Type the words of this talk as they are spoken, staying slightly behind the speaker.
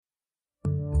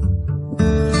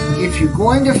if you're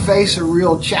going to face a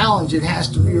real challenge, it has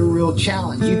to be a real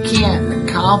challenge. You can't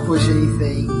accomplish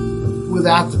anything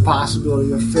without the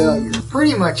possibility of failure.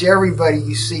 Pretty much everybody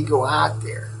you see go out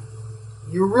there,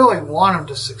 you really want them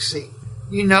to succeed.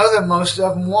 You know that most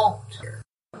of them won't.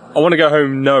 I want to go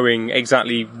home knowing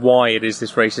exactly why it is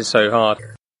this race is so hard.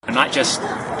 Not just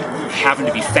having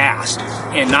to be fast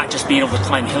and not just being able to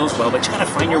climb hills well, but you got to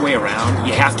find your way around.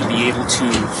 You have to be able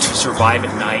to survive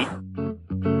at night.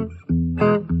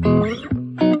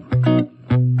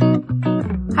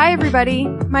 Hi, everybody.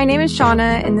 My name is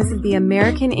Shauna, and this is the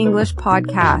American English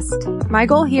Podcast. My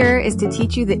goal here is to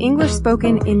teach you the English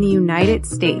spoken in the United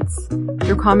States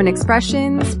through common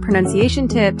expressions, pronunciation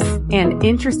tips, and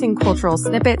interesting cultural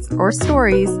snippets or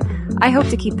stories. I hope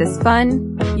to keep this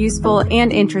fun, useful,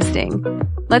 and interesting.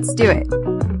 Let's do it.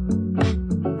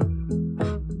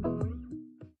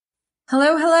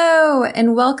 Hello,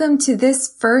 and welcome to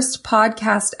this first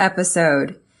podcast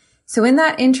episode. So in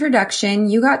that introduction,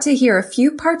 you got to hear a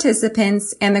few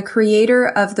participants and the creator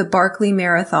of the Barkley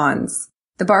Marathons.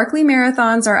 The Barkley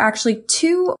Marathons are actually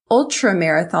two ultra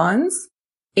marathons,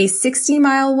 a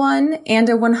 60-mile one and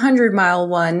a 100-mile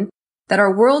one that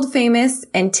are world famous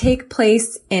and take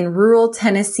place in rural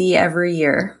Tennessee every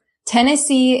year.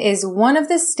 Tennessee is one of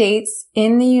the states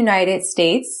in the United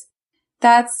States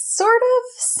that's sort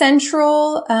of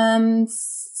central,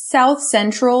 south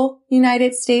central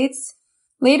United States.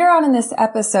 Later on in this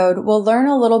episode, we'll learn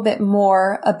a little bit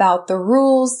more about the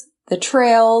rules, the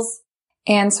trails,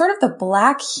 and sort of the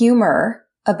black humor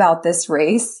about this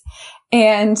race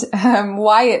and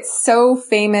why it's so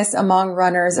famous among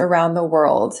runners around the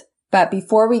world. But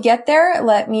before we get there,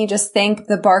 let me just thank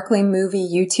the Barkley Movie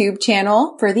YouTube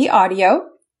channel for the audio.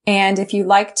 And if you'd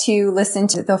like to listen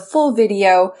to the full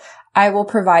video, I will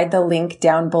provide the link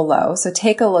down below. So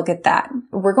take a look at that.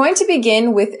 We're going to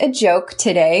begin with a joke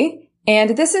today.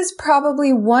 And this is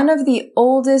probably one of the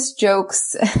oldest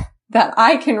jokes that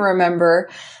I can remember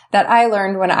that I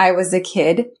learned when I was a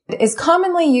kid. It is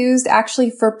commonly used actually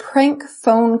for prank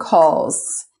phone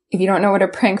calls. If you don't know what a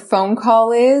prank phone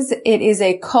call is, it is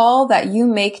a call that you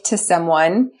make to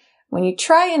someone when you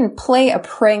try and play a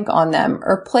prank on them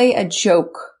or play a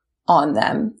joke on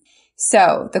them.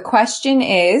 So the question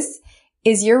is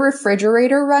your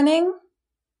refrigerator running?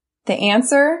 The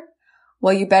answer?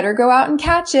 Well, you better go out and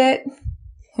catch it.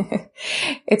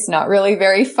 It's not really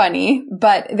very funny,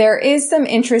 but there is some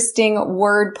interesting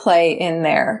wordplay in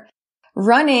there.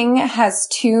 Running has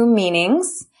two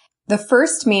meanings. The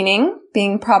first meaning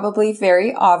being probably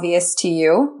very obvious to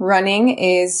you. Running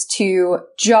is to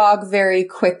jog very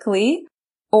quickly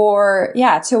or,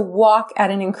 to walk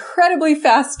at an incredibly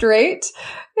fast rate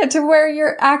to where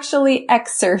you're actually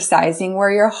exercising,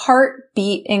 where your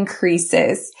heartbeat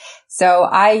increases. So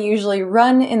I usually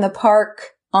run in the park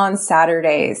on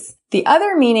Saturdays. The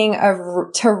other meaning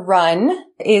of to run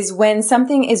is when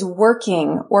something is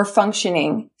working or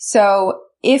functioning. So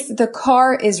if the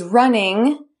car is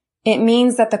running, it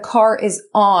means that the car is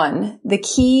on. The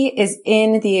key is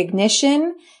in the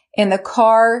ignition and the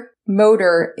car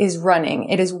motor is running.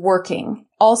 It is working.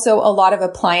 Also, a lot of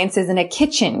appliances in a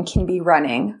kitchen can be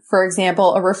running. For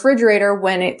example, a refrigerator,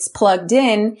 when it's plugged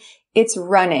in, it's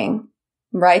running.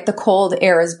 Right? The cold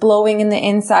air is blowing in the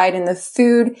inside and the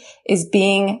food is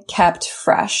being kept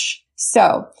fresh.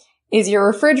 So, is your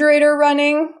refrigerator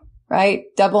running? Right?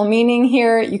 Double meaning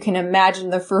here. You can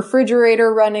imagine the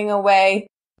refrigerator running away.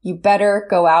 You better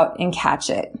go out and catch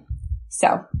it.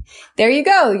 So, there you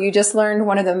go. You just learned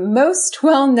one of the most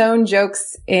well-known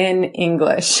jokes in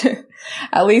English,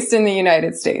 at least in the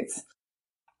United States.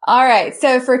 All right.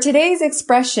 So for today's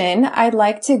expression, I'd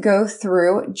like to go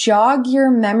through jog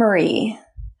your memory.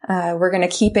 We're going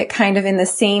to keep it kind of in the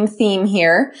same theme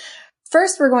here.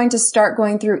 First, we're going to start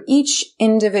going through each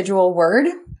individual word.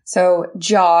 So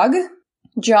jog.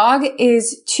 Jog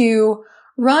is to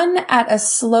run at a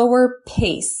slower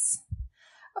pace.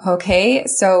 Okay.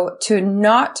 So to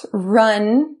not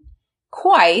run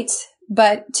quite,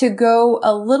 but to go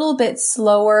a little bit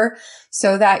slower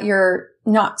so that you're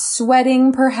not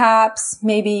sweating perhaps.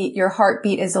 Maybe your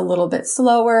heartbeat is a little bit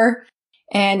slower.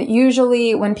 And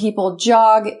usually when people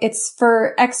jog, it's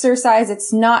for exercise.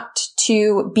 It's not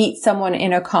to beat someone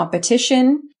in a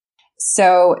competition.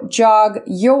 So jog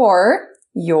your,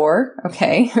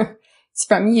 okay. It's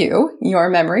from you, your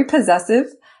memory, possessive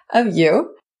of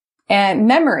you. And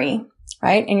memory,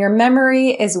 right? And your memory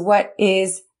is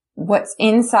what's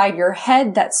inside your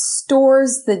head that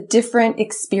stores the different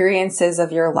experiences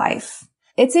of your life.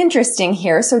 It's interesting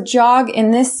here. So jog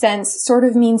in this sense sort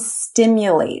of means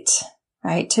stimulate,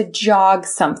 right? To jog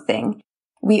something.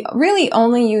 We really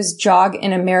only use jog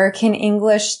in American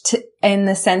English in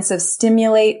the sense of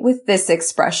stimulate with this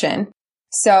expression.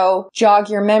 So jog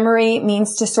your memory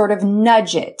means to sort of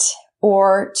nudge it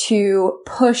or to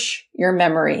push your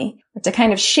memory, or to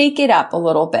kind of shake it up a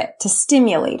little bit, to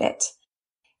stimulate it.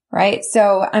 Right?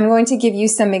 So I'm going to give you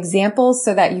some examples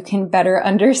so that you can better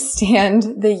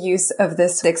understand the use of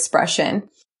this expression.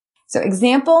 So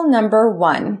example number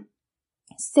 1,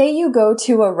 say you go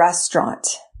to a restaurant,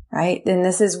 right? And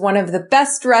this is one of the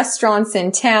best restaurants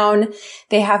in town.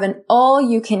 They have an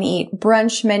all-you-can-eat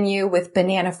brunch menu with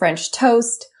banana French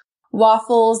toast,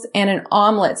 waffles, and an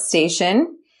omelet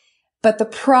station. But the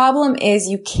problem is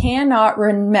you cannot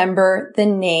remember the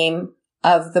name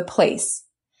of the place.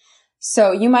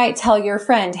 So you might tell your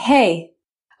friend, hey,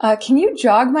 can you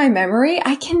jog my memory?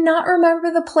 I cannot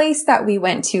remember the place that we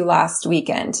went to last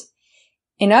weekend.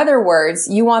 In other words,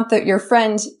 you want your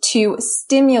friend to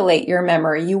stimulate your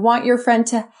memory. You want your friend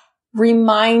to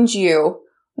remind you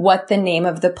what the name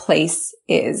of the place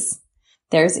is.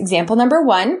 There's example number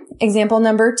 1. Example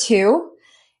number 2.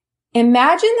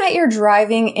 Imagine that you're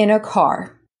driving in a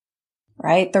car,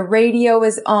 right? The radio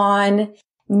is on,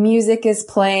 music is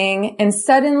playing, and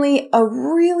suddenly a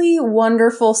really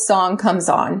wonderful song comes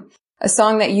on, a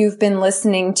song that you've been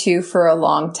listening to for a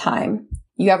long time.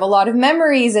 You have a lot of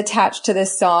memories attached to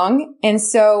this song, and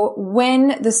so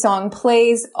when the song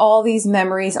plays, all these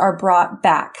memories are brought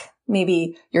back.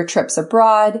 Maybe your trips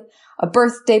abroad, a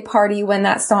birthday party when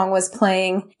that song was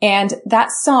playing, and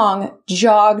that song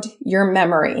jogged your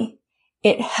memory.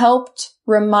 It helped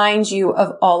remind you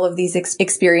of all of these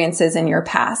experiences in your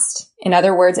past. In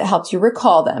other words, it helped you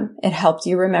recall them. It helped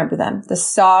you remember them. The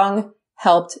song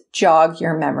helped jog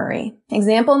your memory.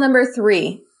 Example number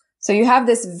 3. So you have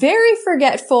this very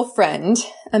forgetful friend.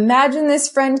 Imagine this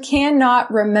friend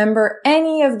cannot remember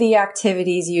any of the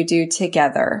activities you do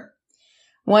together.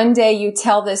 One day you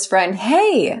tell this friend,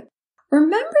 hey,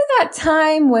 remember that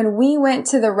time when we went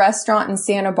to the restaurant in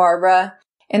Santa Barbara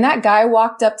and that guy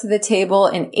walked up to the table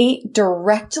and ate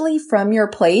directly from your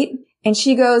plate? And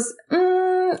she goes,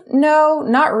 no,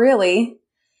 not really.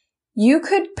 You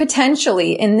could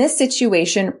potentially, in this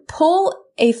situation, pull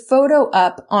a photo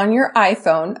up on your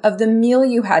iPhone of the meal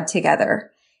you had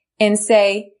together and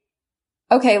say,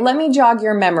 okay, let me jog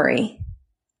your memory.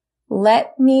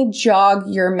 Let me jog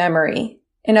your memory.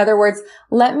 In other words,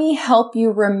 let me help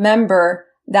you remember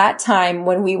that time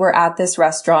when we were at this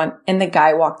restaurant and the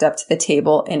guy walked up to the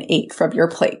table and ate from your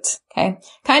plate. Okay.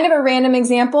 Kind of a random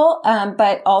example,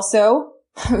 but also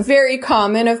very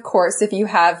common, of course, if you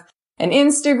have an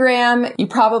Instagram, you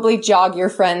probably jog your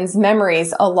friends'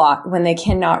 memories a lot when they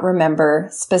cannot remember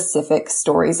specific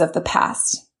stories of the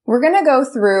past. We're going to go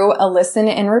through a listen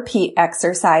and repeat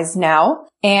exercise now,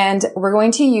 and we're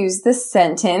going to use the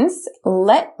sentence,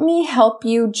 let me help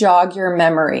you jog your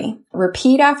memory.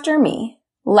 Repeat after me.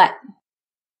 Let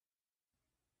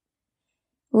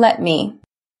me.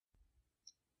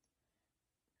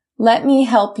 Let me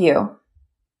help you.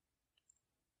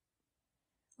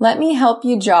 Let me help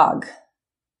you jog.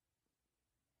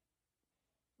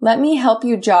 Let me help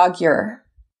you jog your.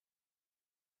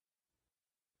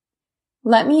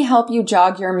 Let me help you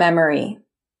jog your memory.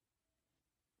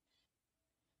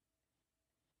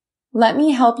 Let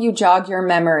me help you jog your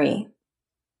memory.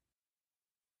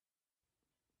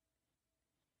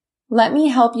 Let me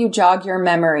help you jog your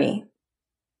memory.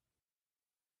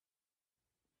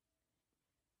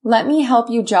 Let me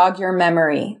help you jog your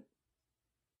memory.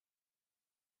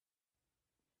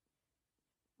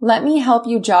 Let me help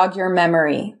you jog your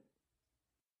memory.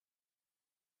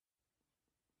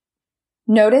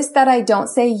 Notice that I don't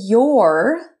say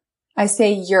your, I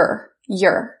say your.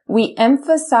 We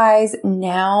emphasize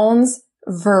nouns,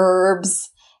 verbs,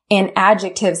 and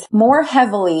adjectives more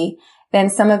heavily than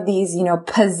some of these,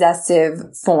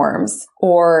 possessive forms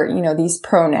or, these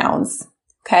pronouns.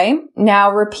 Okay. Now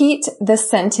repeat the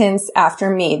sentence after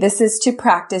me. This is to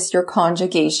practice your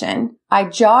conjugation. I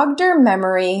jogged her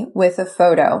memory with a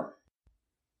photo.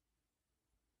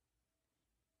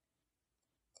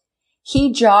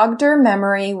 He jogged her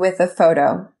memory with a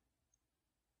photo.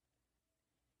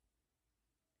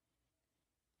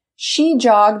 She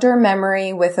jogged her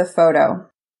memory with a photo.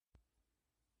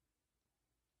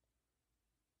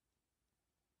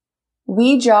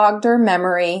 We jogged her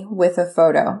memory with a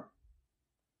photo.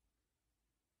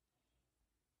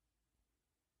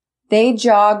 They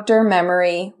jogged her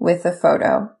memory with a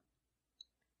photo.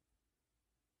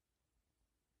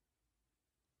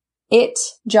 It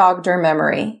jogged her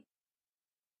memory.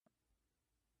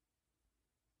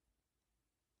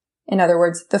 In other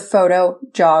words, the photo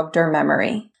jogged her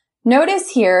memory. Notice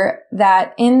here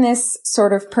that in this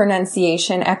sort of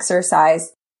pronunciation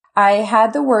exercise, I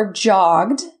had the word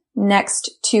jogged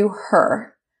next to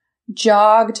her.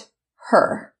 Jogged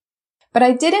her. But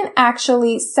I didn't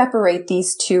actually separate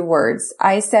these two words.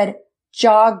 I said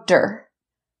jogged-er.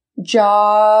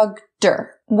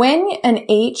 Jogged-er. When an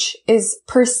H is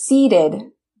preceded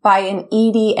by an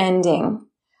ED ending,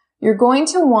 you're going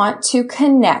to want to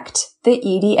connect the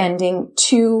ED ending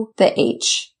to the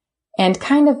H and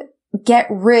kind of get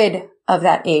rid of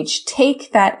that H.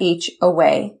 Take that H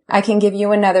away. I can give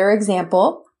you another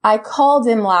example. I called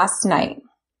him last night.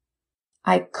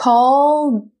 I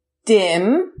called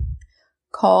him,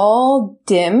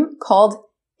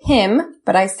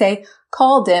 but I say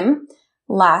called him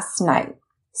last night.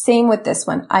 Same with this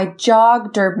one. I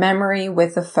jogged her memory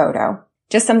with a photo.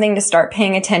 Just something to start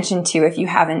paying attention to if you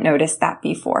haven't noticed that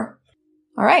before.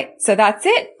 All right, so that's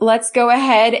it. Let's go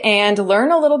ahead and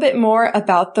learn a little bit more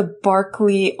about the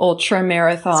Barkley Ultra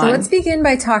Marathon. So let's begin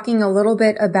by talking a little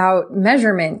bit about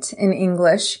measurement in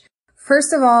English.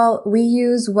 First of all, we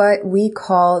use what we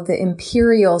call the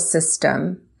imperial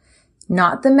system,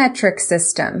 not the metric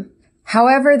system.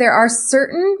 However, there are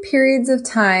certain periods of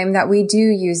time that we do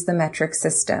use the metric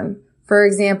system. For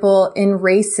example, in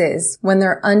races, when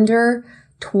they're under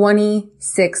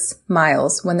 26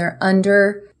 miles, when they're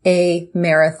under a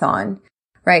marathon,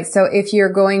 right? So if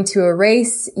you're going to a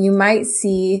race, you might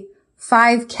see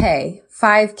 5K.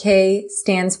 5K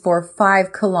stands for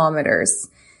 5 kilometers.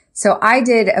 So I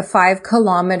did a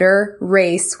 5-kilometer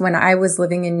race when I was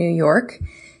living in New York,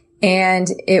 and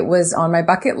it was on my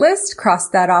bucket list,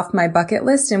 crossed that off my bucket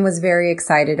list, and was very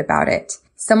excited about it.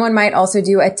 Someone might also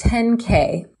do a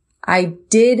 10K. I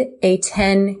did a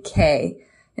 10K.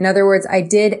 In other words, I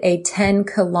did a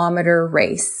 10-kilometer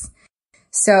race.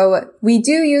 So we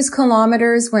do use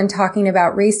kilometers when talking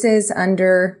about races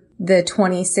under the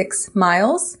 26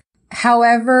 miles.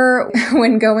 However,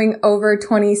 when going over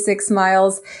 26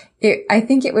 miles, I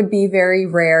think it would be very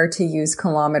rare to use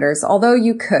kilometers, although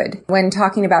you could. When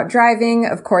talking about driving,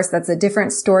 of course, that's a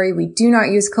different story. We do not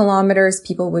use kilometers.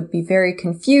 People would be very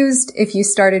confused if you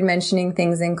started mentioning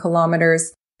things in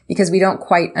kilometers because we don't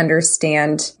quite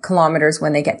understand kilometers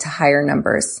when they get to higher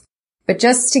numbers. But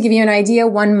just to give you an idea,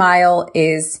 1 mile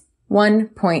is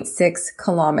 1.6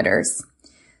 kilometers.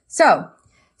 So,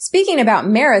 speaking about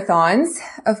marathons,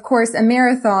 of course, a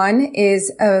marathon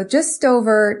is just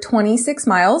over 26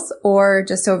 miles or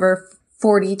just over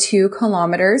 42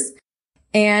 kilometers.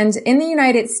 And in the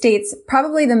United States,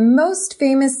 probably the most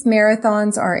famous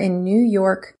marathons are in New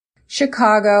York,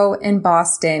 Chicago, and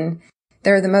Boston.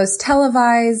 They're the most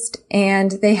televised, and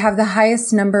they have the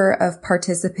highest number of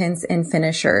participants and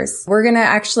finishers. We're going to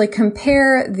actually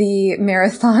compare the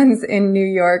marathons in New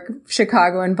York,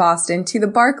 Chicago, and Boston to the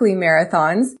Barkley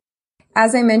marathons.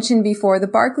 As I mentioned before, the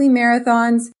Barkley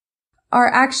marathons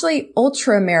are actually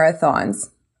ultra marathons.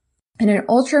 And an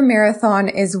ultra marathon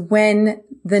is when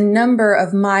the number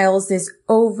of miles is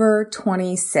over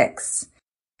 26.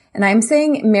 And I'm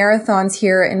saying marathons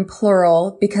here in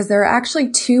plural because there are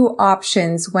actually two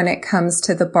options when it comes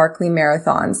to the Barkley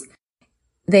marathons.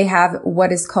 They have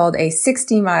what is called a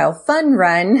 60-mile fun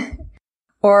run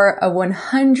or a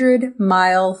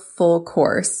 100-mile full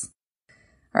course.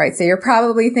 All right, so you're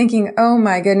probably thinking, oh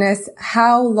my goodness,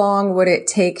 how long would it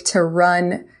take to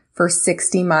run for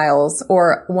 60 miles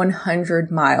or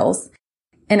 100 miles?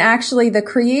 And actually, the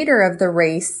creator of the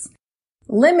race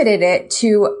limited it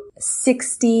to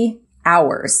 60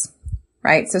 hours,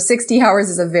 right? So 60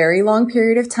 hours is a very long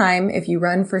period of time. If you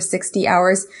run for 60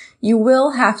 hours, you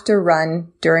will have to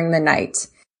run during the night.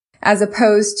 As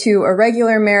opposed to a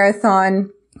regular marathon,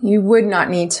 you would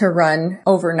not need to run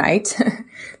overnight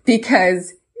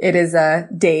because it is a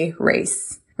day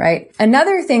race, right?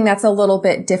 Another thing that's a little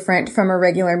bit different from a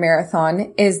regular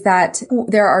marathon is that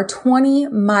there are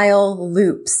 20-mile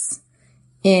loops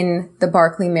in the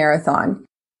Barkley Marathon,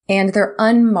 and they're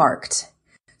unmarked.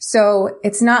 So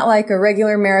it's not like a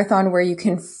regular marathon where you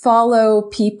can follow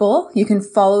people, you can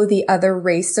follow the other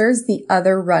racers, the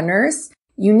other runners.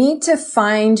 You need to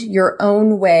find your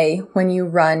own way when you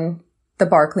run the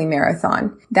Barkley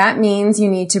Marathon. That means you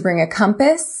need to bring a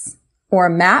compass or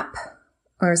a map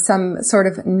or some sort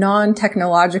of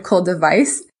non-technological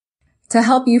device to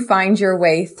help you find your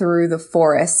way through the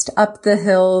forest, up the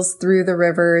hills, through the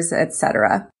rivers,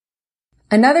 etc.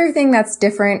 Another thing that's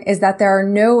different is that there are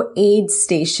no aid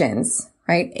stations,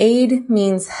 right? Aid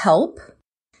means help.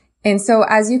 And so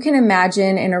as you can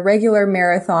imagine in a regular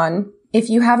marathon, if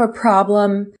you have a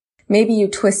problem, maybe you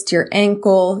twist your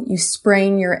ankle, you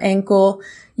sprain your ankle,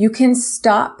 you can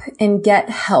stop and get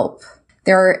help.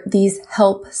 There are these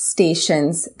help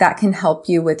stations that can help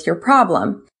you with your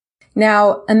problem.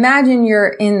 Now, imagine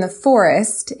you're in the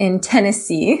forest in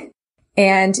Tennessee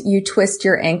and you twist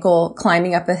your ankle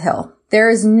climbing up a hill.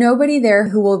 There is nobody there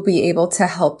who will be able to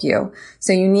help you.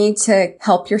 So you need to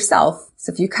help yourself.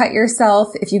 So if you cut yourself,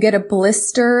 if you get a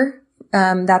blister,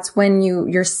 that's when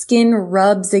your skin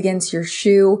rubs against your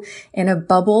shoe and a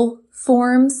bubble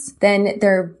forms, then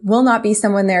there will not be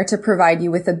someone there to provide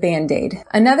you with a Band-Aid.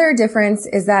 Another difference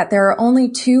is that there are only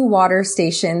 2 water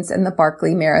stations in the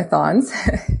Barkley marathons.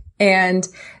 And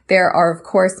there are, of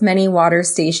course, many water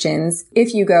stations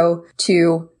if you go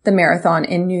to the marathon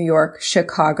in New York,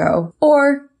 Chicago,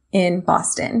 or in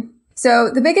Boston.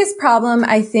 So the biggest problem,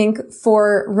 I think,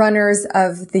 for runners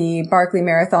of the Barkley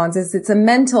marathons is it's a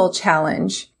mental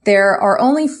challenge. There are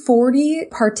only 40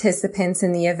 participants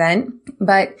in the event,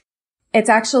 but it's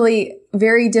actually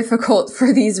very difficult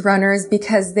for these runners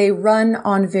because they run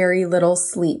on very little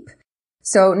sleep.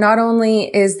 So not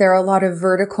only is there a lot of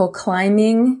vertical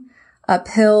climbing up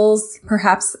hills,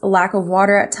 perhaps a lack of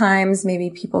water at times, maybe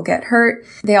people get hurt,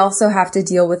 they also have to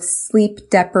deal with sleep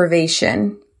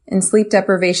deprivation. And sleep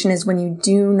deprivation is when you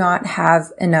do not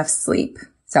have enough sleep.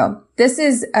 So this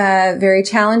is very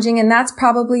challenging, and that's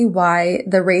probably why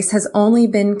the race has only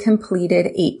been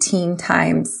completed 18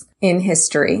 times in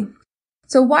history.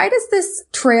 So why does this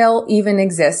trail even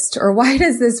exist, or why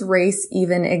does this race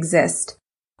even exist?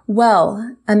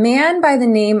 Well, a man by the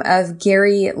name of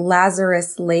Gary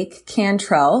Lazarus Lake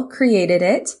Cantrell created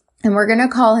it, and we're going to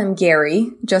call him Gary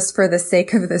just for the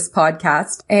sake of this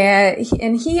podcast.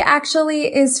 And he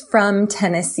actually is from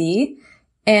Tennessee,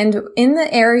 and in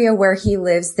the area where he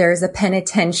lives, there's a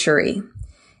penitentiary.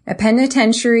 A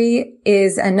penitentiary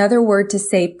is another word to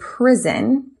say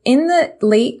prison. In the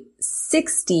late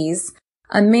 60s,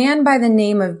 a man by the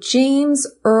name of James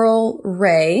Earl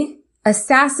Ray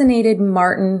assassinated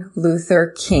Martin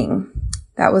Luther King.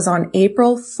 That was on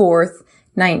April 4th,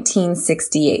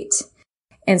 1968.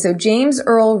 And so James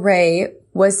Earl Ray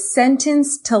was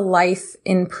sentenced to life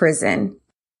in prison.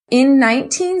 In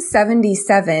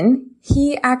 1977,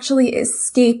 he actually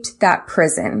escaped that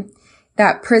prison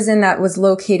that was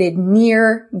located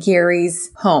near Gary's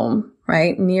home,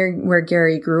 right? Near where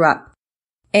Gary grew up.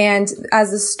 And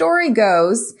as the story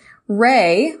goes,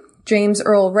 James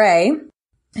Earl Ray,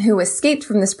 who escaped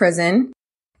from this prison,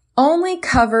 only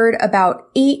covered about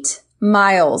 8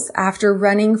 miles after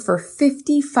running for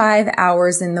 55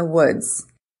 hours in the woods.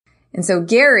 And so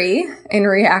Gary, in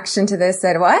reaction to this,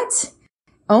 said, "What?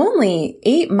 Only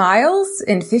 8 miles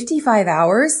in 55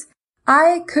 hours?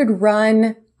 I could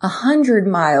run 100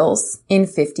 miles in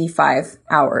 55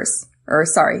 hours.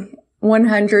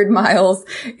 100 miles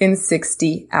in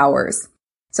 60 hours.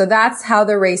 So that's how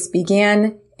the race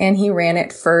began, and he ran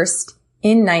it first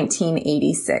in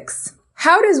 1986.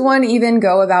 How does one even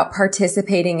go about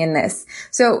participating in this?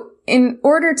 So in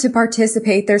order to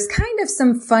participate, there's kind of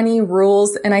some funny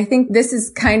rules, and I think this is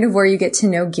kind of where you get to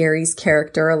know Gary's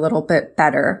character a little bit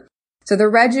better. So the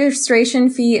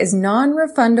registration fee is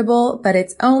non-refundable, but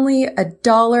it's only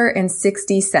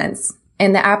 $1.60.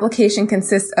 And the application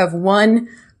consists of one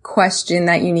question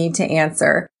that you need to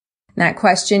answer. And that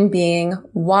question being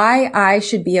why I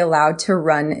should be allowed to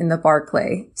run in the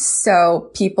Barkley. So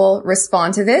people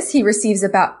respond to this. He receives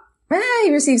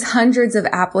hundreds of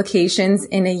applications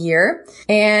in a year,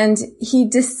 and he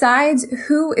decides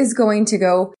who is going to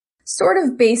go sort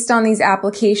of based on these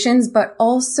applications, but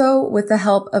also with the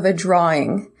help of a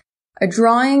drawing. A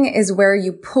drawing is where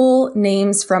you pull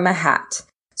names from a hat.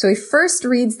 So he first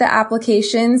reads the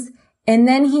applications, and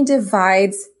then he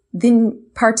divides the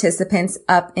participants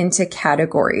up into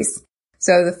categories.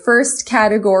 So the first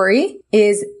category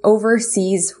is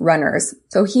overseas runners.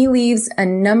 So he leaves a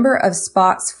number of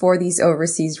spots for these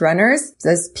overseas runners. So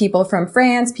there's people from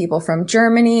France, people from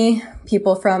Germany,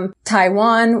 people from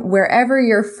Taiwan, wherever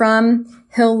you're from,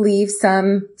 he'll leave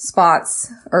some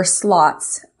spots or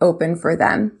slots open for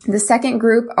them. The second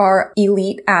group are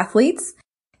elite athletes,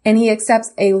 and he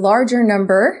accepts a larger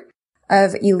number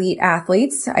of elite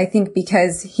athletes, I think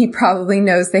because he probably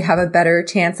knows they have a better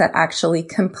chance at actually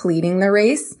completing the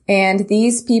race. And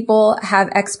these people have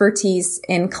expertise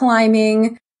in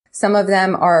climbing. Some of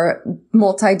them are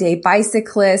multi-day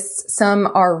bicyclists. Some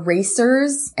are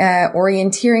racers,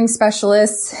 orienteering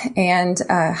specialists, and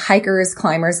hikers,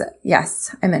 climbers.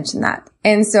 Yes, I mentioned that.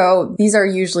 And so these are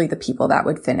usually the people that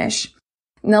would finish.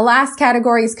 And the last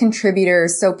category is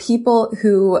contributors. So people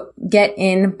who get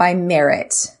in by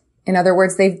merit. In other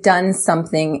words, they've done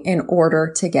something in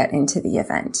order to get into the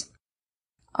event.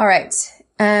 All right.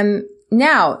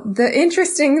 Now,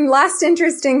 the last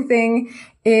interesting thing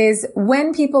is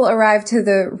when people arrive to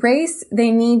the race, they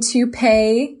need to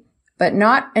pay, but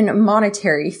not a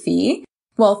monetary fee.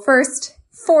 Well, first,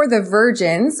 for the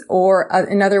virgins, or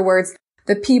in other words,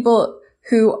 the people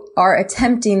who are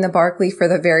attempting the Barkley for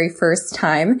the very first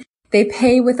time, they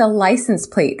pay with a license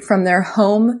plate from their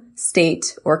home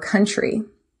state or country.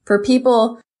 For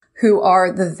people who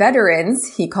are the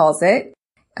veterans, he calls it,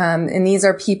 and these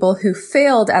are people who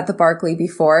failed at the Barkley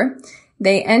before,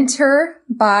 they enter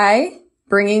by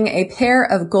bringing a pair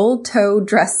of gold-toe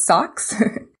dress socks,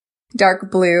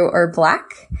 dark blue or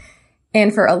black.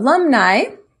 And for alumni,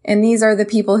 and these are the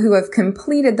people who have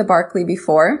completed the Barkley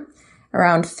before,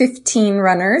 around 15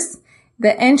 runners,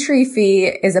 the entry fee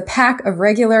is a pack of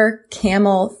regular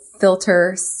Camel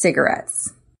filter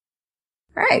cigarettes.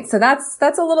 All right, so that's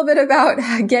a little bit about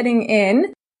getting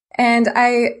in. And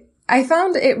I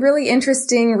found it really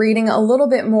interesting reading a little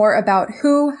bit more about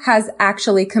who has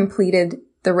actually completed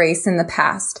the race in the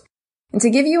past. And to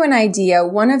give you an idea,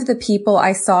 one of the people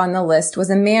I saw on the list was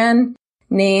a man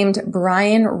named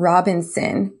Brian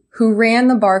Robinson, who ran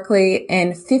the Barkley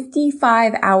in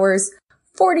 55 hours,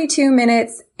 42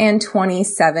 minutes, and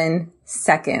 27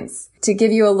 seconds. To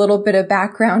give you a little bit of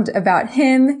background about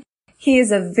him, he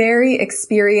is a very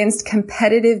experienced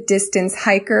competitive distance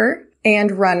hiker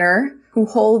and runner who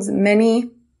holds many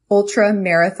ultra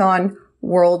marathon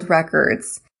world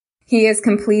records. He has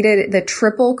completed the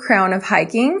Triple Crown of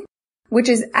Hiking, which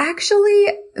is actually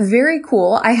very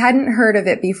cool. I hadn't heard of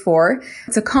it before.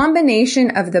 It's a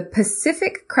combination of the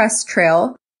Pacific Crest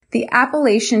Trail, the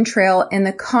Appalachian Trail, and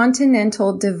the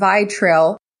Continental Divide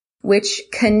Trail, which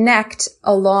connect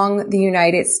along the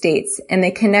United States, and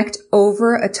they connect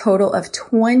over a total of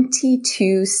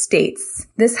 22 states.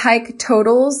 This hike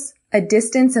totals a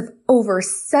distance of over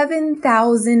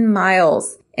 7,000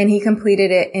 miles, and he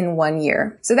completed it in 1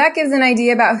 year. So that gives an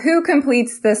idea about who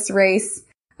completes this race.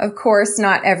 Of course,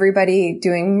 not everybody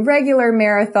doing regular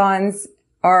marathons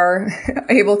are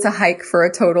able to hike for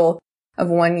a total of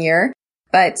 1 year,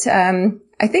 but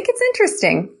I think it's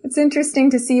interesting. It's interesting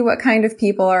to see what kind of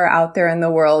people are out there in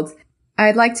the world.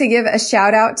 I'd like to give a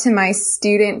shout out to my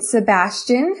student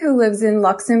Sebastian, who lives in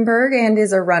Luxembourg and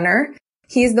is a runner.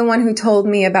 He's the one who told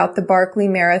me about the Barkley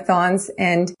marathons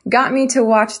and got me to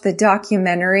watch the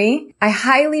documentary. I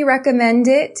highly recommend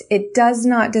it. It does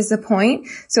not disappoint.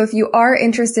 So if you are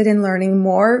interested in learning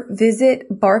more,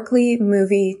 visit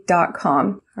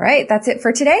barkleymovie.com. All right, that's it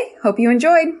for today. Hope you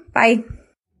enjoyed. Bye.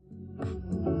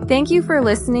 Thank you for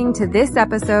listening to this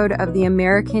episode of the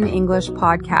American English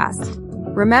Podcast.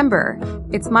 Remember,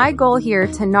 it's my goal here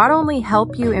to not only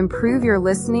help you improve your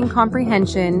listening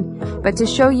comprehension, but to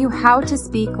show you how to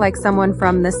speak like someone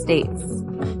from the States.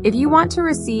 If you want to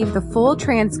receive the full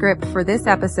transcript for this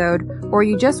episode, or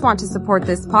you just want to support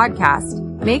this podcast,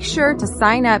 make sure to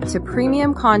sign up to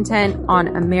premium content on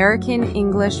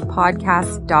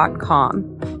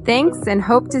AmericanEnglishPodcast.com. Thanks, and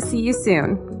hope to see you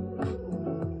soon.